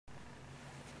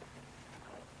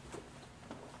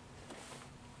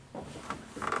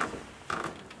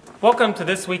Welcome to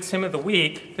this week's Hymn of the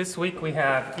Week. This week we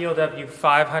have ELW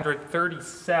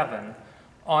 537,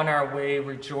 On Our Way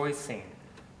Rejoicing.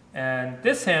 And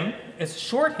this hymn is a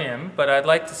short hymn, but I'd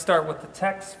like to start with the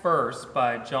text first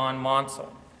by John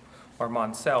Monsell, or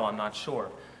Monsell, I'm not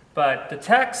sure. But the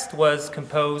text was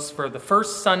composed for the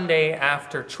first Sunday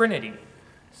after Trinity.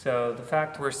 So the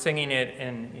fact we're singing it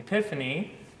in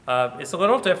Epiphany is a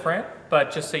little different,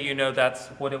 but just so you know, that's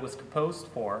what it was composed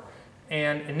for.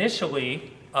 And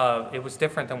initially, it was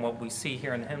different than what we see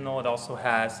here in the hymnal. It also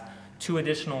has 2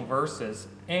 additional verses.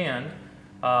 And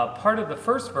part of the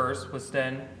first verse was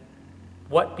then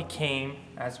what became,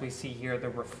 as we see here, the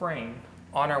refrain,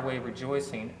 on our way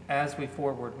rejoicing, as we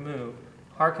forward move,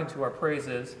 hearken to our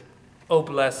praises, O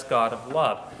blessed God of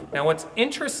love. Now what's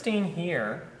interesting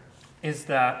here is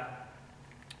that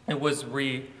it was,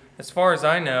 as far as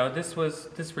I know, this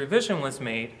revision was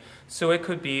made so it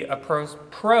could be a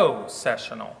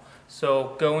processional.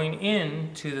 So going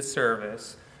into the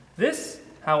service. This,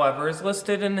 however, is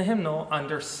listed in the hymnal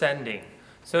under sending.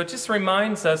 So it just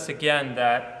reminds us again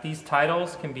that these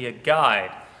titles can be a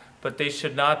guide, but they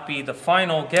should not be the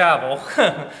final gavel,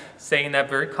 saying that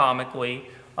very comically,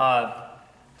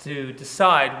 to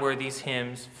decide where these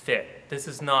hymns fit. This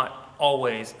is not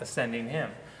always a sending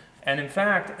hymn. And in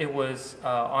fact, it was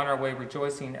on our way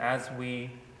rejoicing as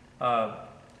we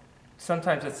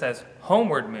sometimes it says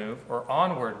homeward move or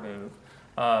onward move,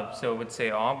 so it would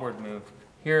say onward move.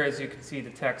 Here, as you can see,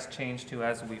 the text changed to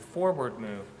as we forward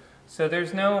move. So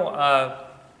there's no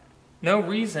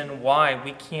reason why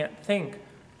we can't think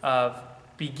of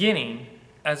beginning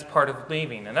as part of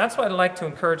leaving. And that's what I'd like to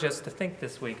encourage us to think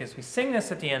this week as we sing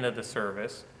this at the end of the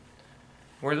service.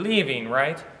 We're leaving,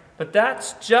 right? But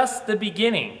that's just the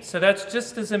beginning. So that's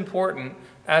just as important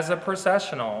as a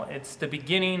processional. It's the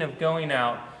beginning of going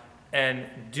out and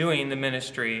doing the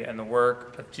ministry and the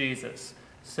work of Jesus.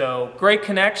 So great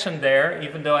connection there,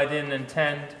 even though I didn't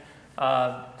intend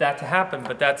that to happen,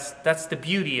 but that's the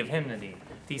beauty of hymnody.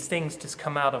 These things just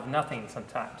come out of nothing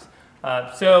sometimes.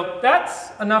 So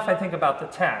that's enough, I think, about the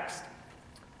text.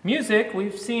 Music,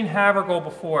 we've seen Havergal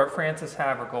before, Francis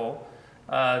Havergal.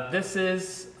 This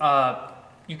is,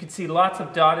 you can see lots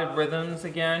of dotted rhythms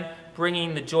again,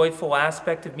 bringing the joyful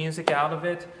aspect of music out of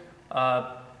it.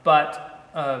 But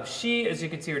she, as you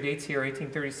can see, her dates here,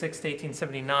 1836 to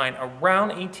 1879. Around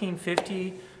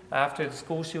 1850, after the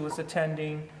school she was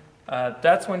attending,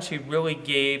 that's when she really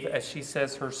gave, as she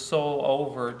says, her soul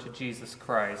over to Jesus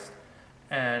Christ.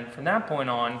 And from that point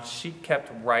on, she kept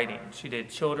writing. She did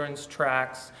children's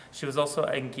tracts. She was also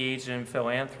engaged in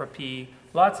philanthropy,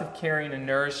 lots of caring and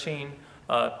nourishing,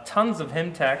 tons of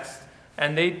hymn texts,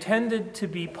 and they tended to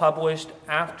be published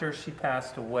after she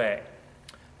passed away.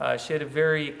 She had a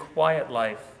very quiet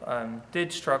life,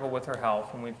 did struggle with her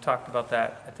health, and we've talked about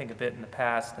that, I think, a bit in the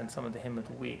past in some of the Hymn of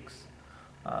the Weeks.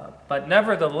 But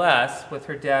nevertheless, with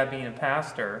her dad being a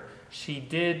pastor, she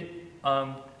did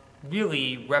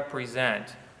really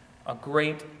represent a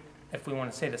great, if we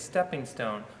want to say, the stepping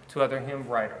stone to other hymn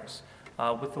writers,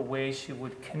 with the way she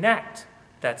would connect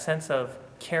that sense of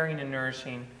caring and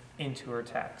nourishing into her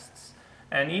texts.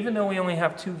 And even though we only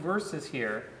have 2 verses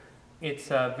here, it's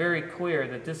very clear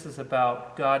that this is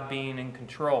about God being in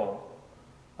control,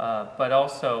 but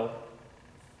also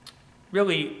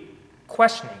really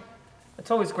questioning. It's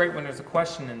always great when there's a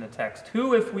question in the text.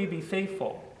 Who, if we be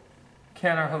faithful,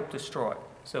 can our hope destroy?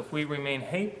 So if we remain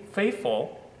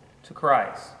faithful to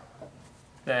Christ,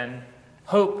 then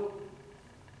hope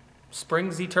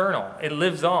springs eternal. It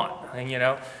lives on, you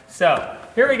know. So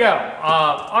here we go.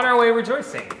 On our way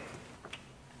rejoicing.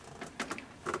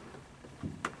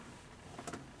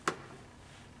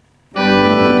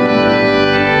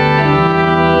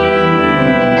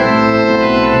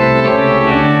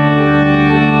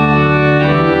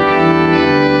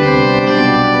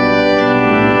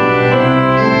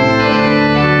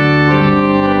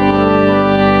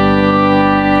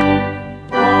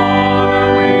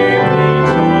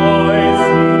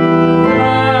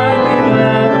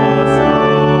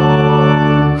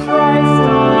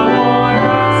 Christ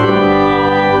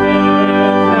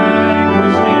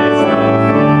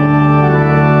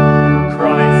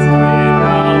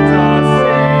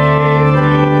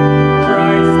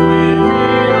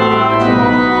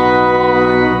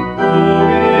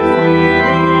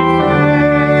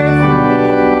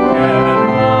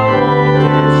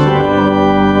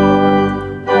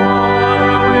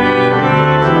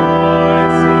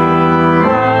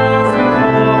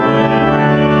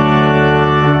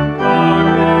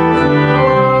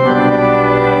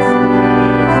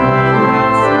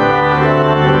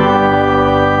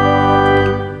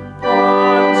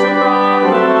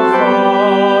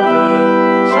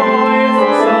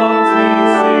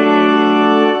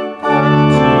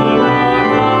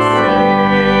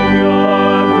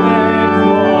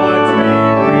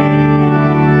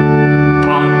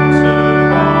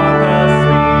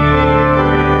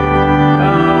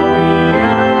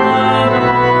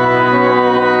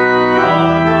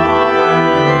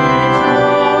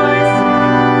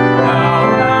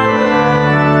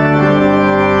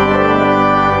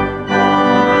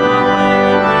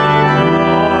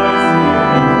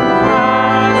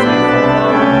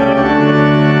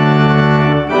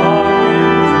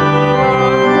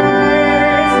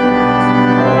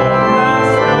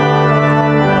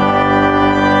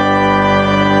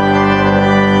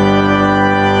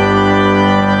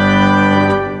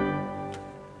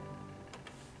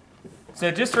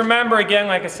So just remember again,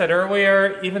 like I said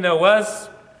earlier, even though it was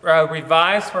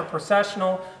revised for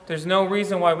processional, there's no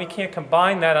reason why we can't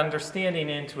combine that understanding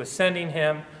into a sending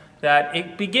hymn, that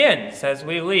it begins as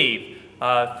we leave.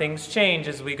 Things change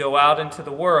as we go out into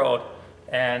the world,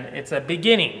 and it's a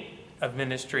beginning of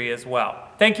ministry as well.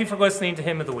 Thank you for listening to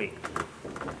Hymn of the Week.